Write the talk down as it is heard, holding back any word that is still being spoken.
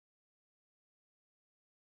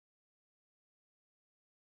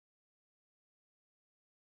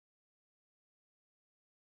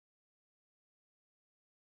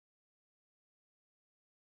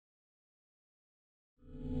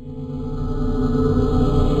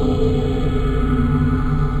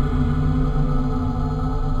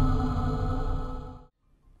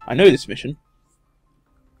I know this mission.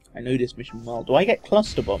 I know this mission well. Do I get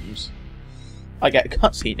cluster bombs? I get a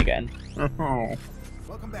cutscene again.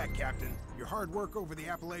 Welcome back, Captain. Your hard work over the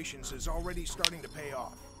Appalachians is already starting to pay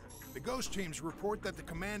off. The Ghost teams report that the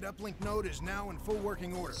command uplink node is now in full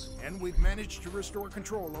working order, and we've managed to restore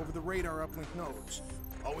control over the radar uplink nodes.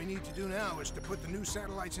 All we need to do now is to put the new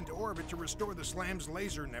satellites into orbit to restore the SLAM's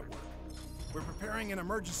laser network. We're preparing an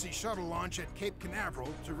emergency shuttle launch at Cape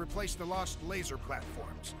Canaveral to replace the lost laser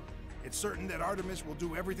platforms. It's certain that Artemis will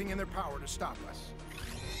do everything in their power to stop us.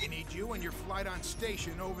 We need you and your flight on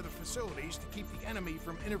station over the facilities to keep the enemy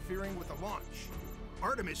from interfering with the launch.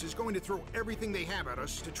 Artemis is going to throw everything they have at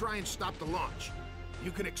us to try and stop the launch.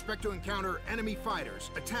 You can expect to encounter enemy fighters,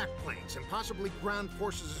 attack planes, and possibly ground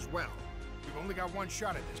forces as well. We've only got one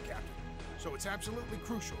shot at this, Captain, so it's absolutely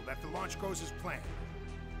crucial that the launch goes as planned.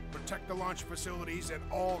 Protect the launch facilities at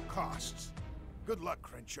all costs. Good luck,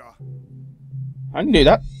 Crenshaw. I can do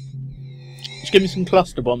that. Just give me some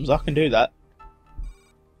cluster bombs, I can do that.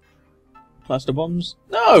 Cluster bombs?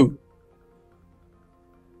 No!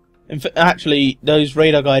 Actually, those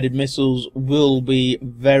radar-guided missiles will be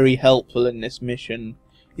very helpful in this mission.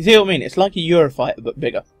 You see what I mean? It's like a Eurofighter, but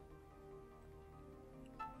bigger.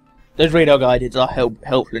 Those radar-guided are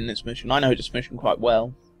helpful in this mission. I know this mission quite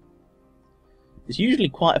well. It's usually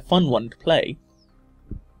quite a fun one to play.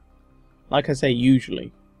 Like I say,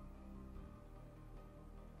 usually.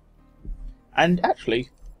 And actually,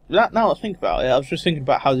 now I think about it, I was just thinking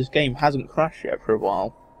about how this game hasn't crashed yet for a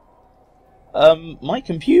while. My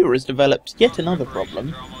computer has developed yet another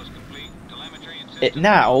problem. It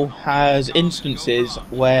now has instances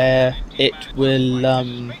where it will,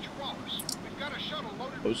 I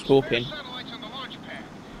was talking.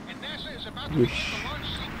 Whoosh.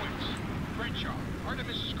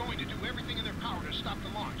 Artemis is going to do everything in their power to stop the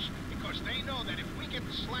launch, because they know that if we get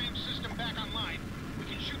the SLAM system back online, we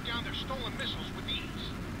can shoot down their stolen missiles with ease.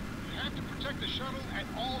 We have to protect the shuttle at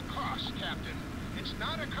all costs, Captain. It's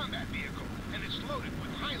not a combat vehicle, and it's loaded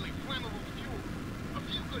with highly flammable fuel. A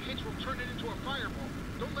few good hits will turn it into a fireball.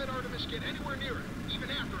 Don't let Artemis get anywhere near it, even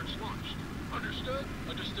after it's launched. Understood?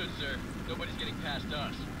 Understood, sir. Nobody's getting past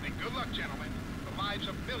us. Then good luck, gentlemen. The lives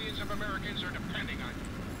of millions of Americans are depending on you.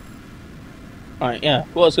 Right, yeah.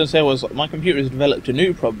 What I was going to say was, my computer has developed a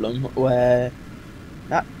new problem where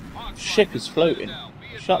that ship is floating.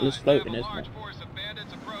 The shuttle is floating, isn't it?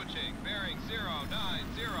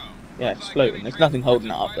 Yeah, it's floating. There's nothing holding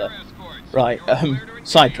it up there. Right,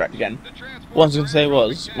 sidetrack again. What I was going to say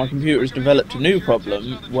was, my computer has developed a new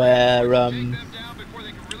problem where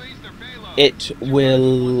it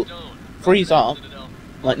will freeze up,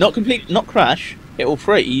 like not crash, it will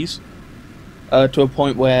freeze to a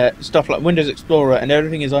point where stuff like Windows Explorer and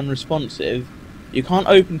everything is unresponsive. You can't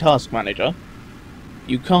open Task Manager,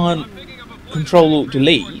 you can't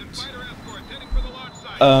Control-Alt-Delete.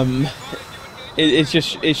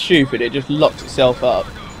 It's stupid. It just locks itself up.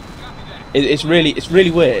 It's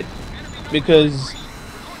really weird because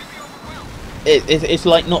it's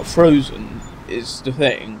like not frozen is the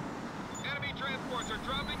thing.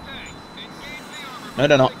 No,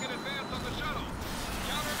 they're not.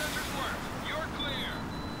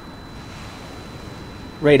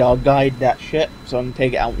 Radar guide that ship, so I can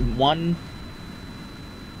take it out in one.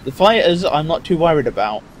 The fighters I'm not too worried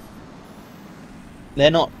about.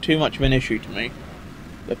 They're not too much of an issue to me.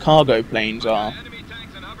 The cargo planes are.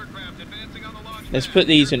 Let's put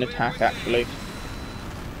these in attack, actually.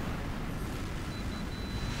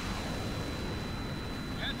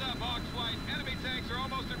 Heads up, Hawks Flight. Enemy tanks are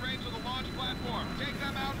almost in range of the launch platform. Take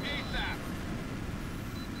them out ASAP.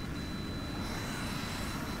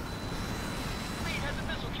 Fleet has a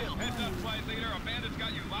missile kill. Heads up, flight leader. A bandit's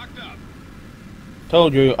got you locked up.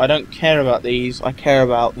 Told you, I don't care about these. I care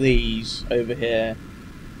about these over here.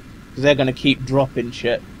 Because they're going to keep dropping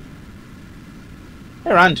shit.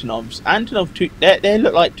 They're Antonovs. They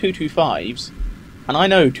look like 225s. And I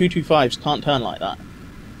know 225s can't turn like that.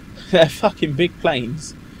 They're fucking big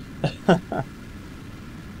planes.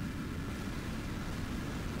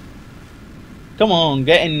 Come on,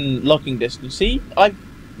 get in locking distance. See?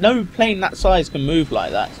 No plane that size can move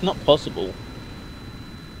like that. It's not possible.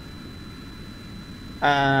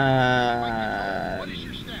 And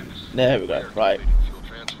there we go. Right.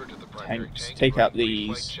 Tanks. Take out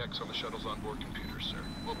these.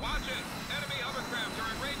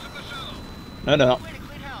 No, no.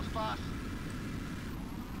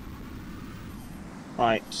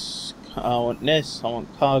 Right. I want this. I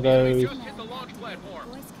want cargo.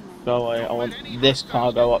 Go away. I want this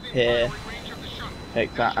cargo up here.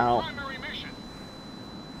 Take that out.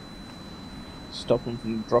 Stop them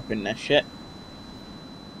from dropping their shit.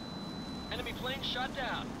 Enemy plane shot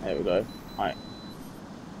countdown. There we go. Right.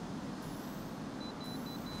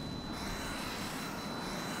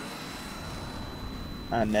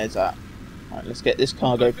 And there's that. Right, let's get this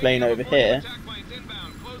cargo plane over here.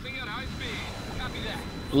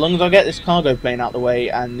 As long as I get this cargo plane out of the way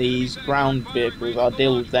and these ground vehicles, I'll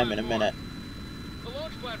deal with them in a minute. The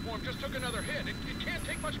launch platform just took another hit. It can't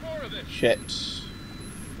take much more of this. Shit.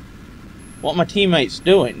 What are my teammates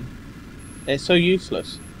doing? They're so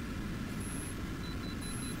useless.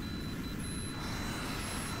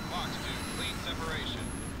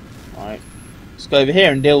 Right. Let's go over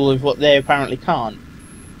here and deal with what they apparently can't.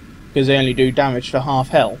 Because they only do damage to half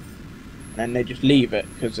health. And then they just leave it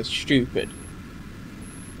because they're stupid.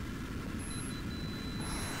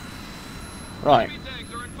 Right.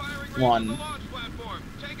 One.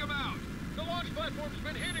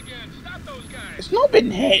 It's not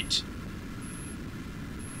been hit!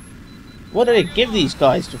 What do they give these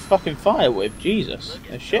guys to fucking fire with? Jesus.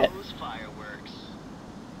 They're shit.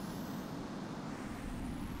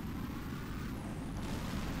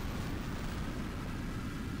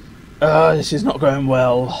 This is not going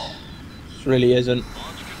well. This really isn't.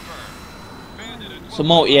 Some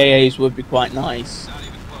multi-AAs would be quite nice.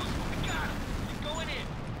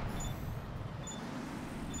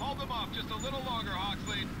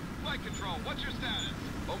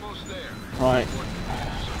 Right.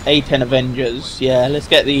 A10 Avengers. Yeah, let's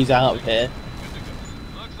get these out of here.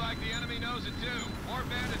 Looks like the enemy knows it too. More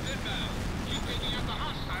bandits inbound. Keep taking out the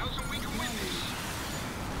hostiles and we can win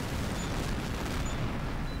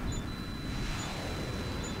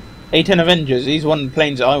this. A10 Avengers, these are one of the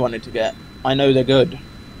planes that I wanted to get. I know they're good.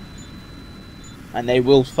 And they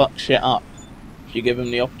will fuck shit up if you give them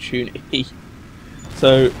the opportunity.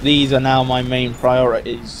 So these are now my main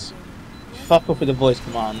priorities. Fuck off with the voice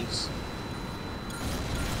commands.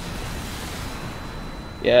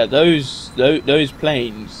 Yeah, those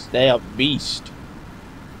planes, they are beast.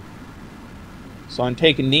 So I'm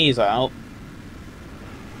taking these out.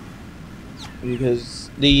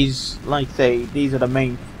 Because these, like I say, these are the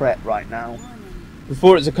main threat right now.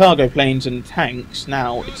 Before it's the cargo planes and tanks,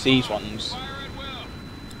 now it's these ones.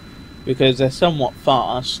 Because they're somewhat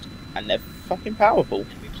fast, and they're fucking powerful.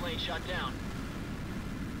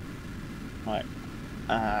 Right,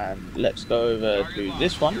 and let's go over to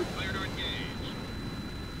this one.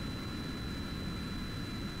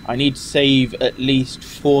 I need to save at least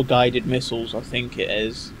 4 guided missiles, I think it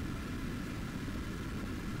is.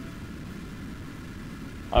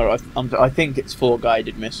 Alright, I think it's 4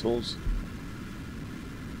 guided missiles.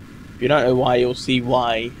 If you don't know why, you'll see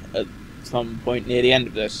why at some point near the end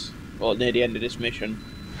of this, or near the end of this mission.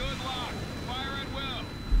 Good luck. Fire at will.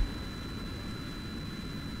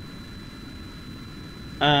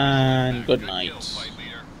 And good night.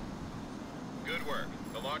 Good work.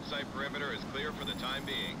 The launch site perimeter is clear for the time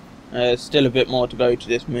being. There's still a bit more to go to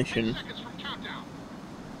this mission.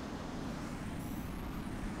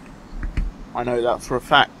 I know that for a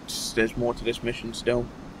fact. There's more to this mission still.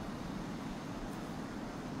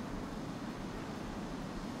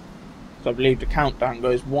 So I believe the countdown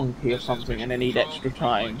goes wonky or something and I need extra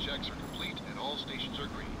time.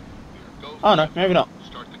 Oh no, maybe not.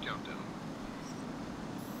 Start the countdown.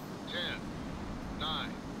 10,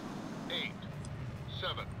 9, 8,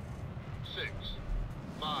 7, 6,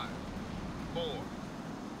 5, 4,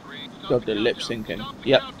 3. God, the lip syncing.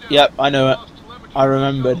 Yep, I know it. I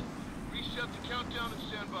remembered. Reset the countdown and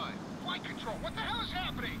stand by. Flight control, what the hell is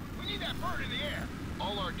happening? We need that bird in the air.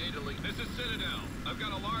 All our data link. This is Citadel. I've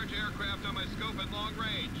got a large aircraft on my scope at long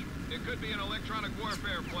range. It could be an electronic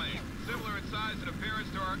warfare plane, similar in size and appearance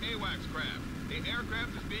to our HAWX craft. The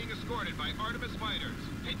aircraft is being escorted by Artemis fighters.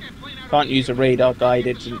 Take that plane out. Can't use a radar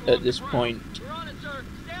guided at this point. We're on it, sir.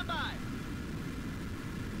 Stand by.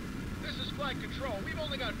 This is flight control. We've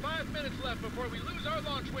only got 5 minutes left before we lose our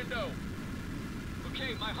launch window.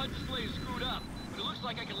 Okay, my HUD display is screwed up, but it looks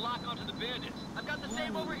like I can lock onto the bandits. I've got the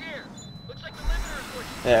same over here. Looks like the limiter is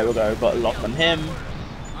working. There we go, got a lock on him.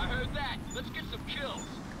 I heard that. Let's get some kills.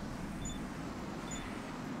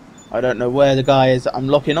 I don't know where the guy is that I'm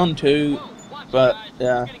locking onto, but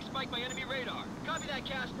yeah.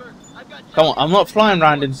 Come on, I'm not flying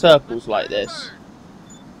around in circles like this.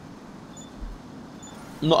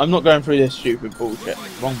 I'm not going through this stupid bullshit.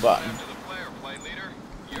 Wrong button.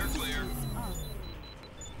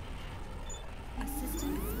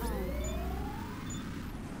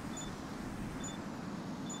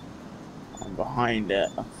 I'm behind it,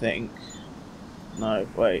 I think. No,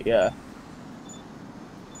 wait, yeah.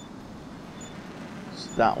 It's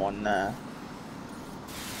that one there.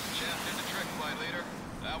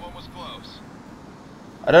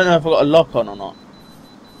 I don't know if I got a lock on or not.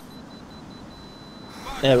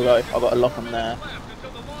 There we go. I got a lock on there.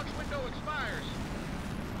 Until the launch window expires.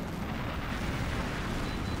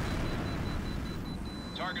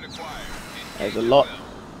 Target acquired. There's a lock.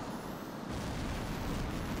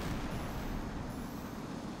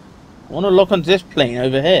 I want to lock onto this plane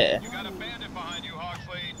over here. You got a bandit behind you,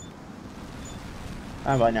 Hawksley.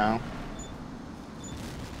 Have I now?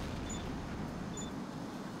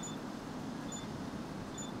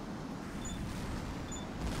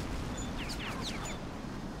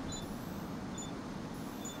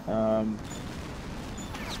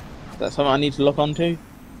 Is that something I need to lock onto?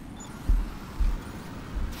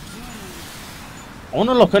 I want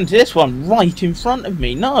to lock onto this one right in front of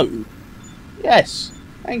me. No. Yes.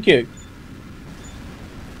 Thank you.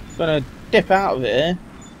 Gonna dip out of here.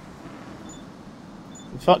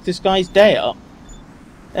 And fuck this guy's day up.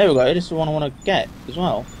 There we go. This is the one I want to get as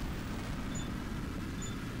well.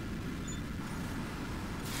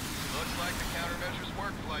 Looks like the countermeasures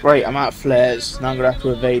work, Flight Great. Leader. I'm out of flares. Now I'm gonna have to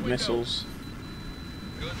evade missiles.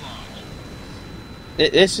 Good launch.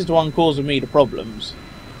 This is the one causing me the problems.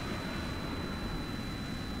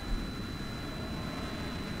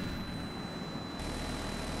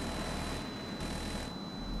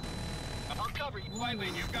 I'll cover you, Flight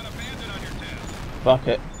Leader. You've got a bandit on your tail. Fuck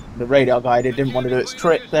it. The radar guy didn't want to do its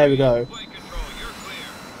trick. There we go. Flight control, you're clear.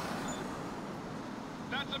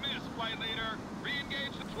 That's a miss, Flight Leader.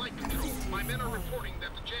 Re-engage the flight control. My men are reporting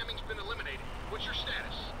that the jamming's been eliminated. What's your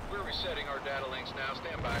status? We're resetting our data links now.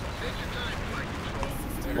 Stand by. Take your time, flight control.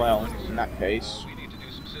 Well, in that case, We need to do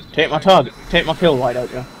some system take my target. Take my kill, why don't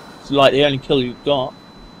you? It's like the only kill you've got.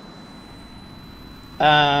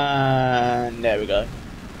 And there we go.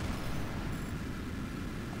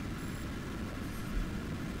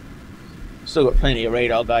 Still got plenty of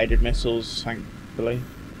radar guided missiles, thankfully.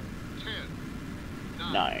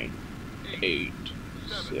 10, 9, 8,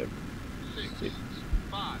 7, 6,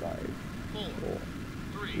 5, 5, 4, 4,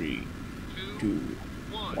 3, 3, 2, 2,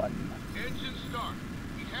 1. 1. Engine start.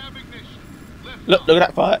 We have ignition. Lift Look! off. Look at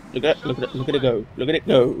that fire! Look at it! Look at it! Look at it go! Look at it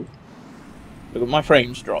go! Look at my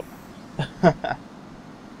frames drop. Wow,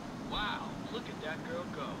 look at that girl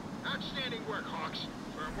go. Outstanding work, Hawks.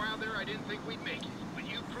 For a while there, I didn't think we'd make it, but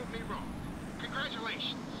you proved me wrong.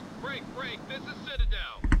 Congratulations. Break, this is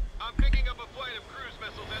Citadel. I'm picking up a flight of cruise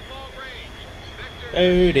missiles at long range. Vector.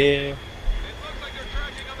 Oh dear. It looks like they're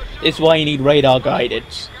tracking on the shuttle. This is why you need radar guided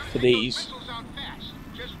for these. Missiles out fast.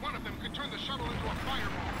 Just one of them could turn the shuttle into a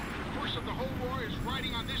fireball. The force of the whole war is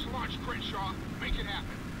riding on this launch, Crenshaw. Make it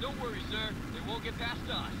happen. Don't worry, sir. They won't get past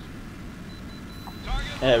us.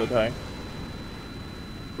 Target. There we go.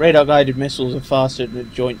 Radar guided missiles are faster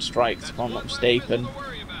than joint strikes, if I'm not mistaken.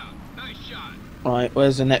 Nice shot. Right,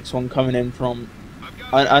 where's the next one coming in from?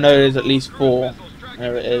 I know there's at least 4.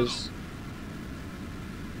 There it is.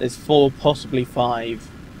 There's 4, possibly 5.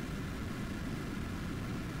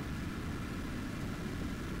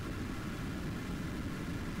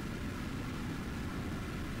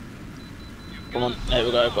 Come on, there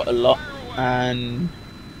we go, got a lot. And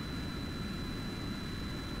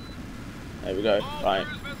there we go, right.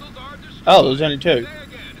 Oh, there's only 2.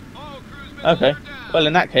 Okay, well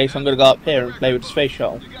in that case I'm going to go up here and play with the space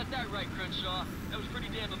shuttle. You got that right, Crenshaw. That was pretty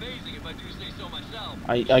damn amazing if I do say so myself.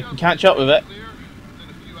 I can catch up with it.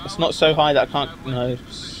 It's not so high that I can't, no,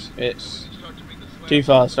 it's too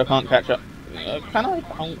fast, I can't catch up. Can I?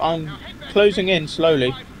 I'm closing in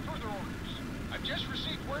slowly.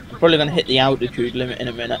 I'm probably going to hit the altitude limit in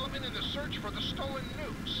a minute.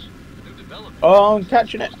 Oh, I'm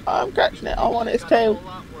catching it. I'm catching it. I want its tail.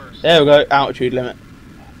 There we go. Altitude limit.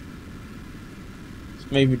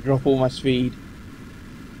 It's made me drop all my speed.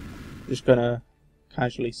 Just going to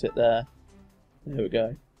casually sit there. There we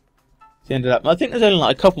go. It's the end of that. I think there's only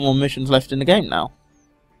like a couple more missions left in the game now.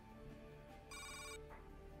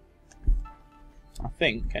 I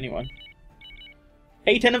think, anyway.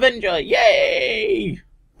 A10 Avenger! Yay!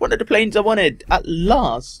 One of the planes I wanted, at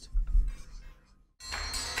last!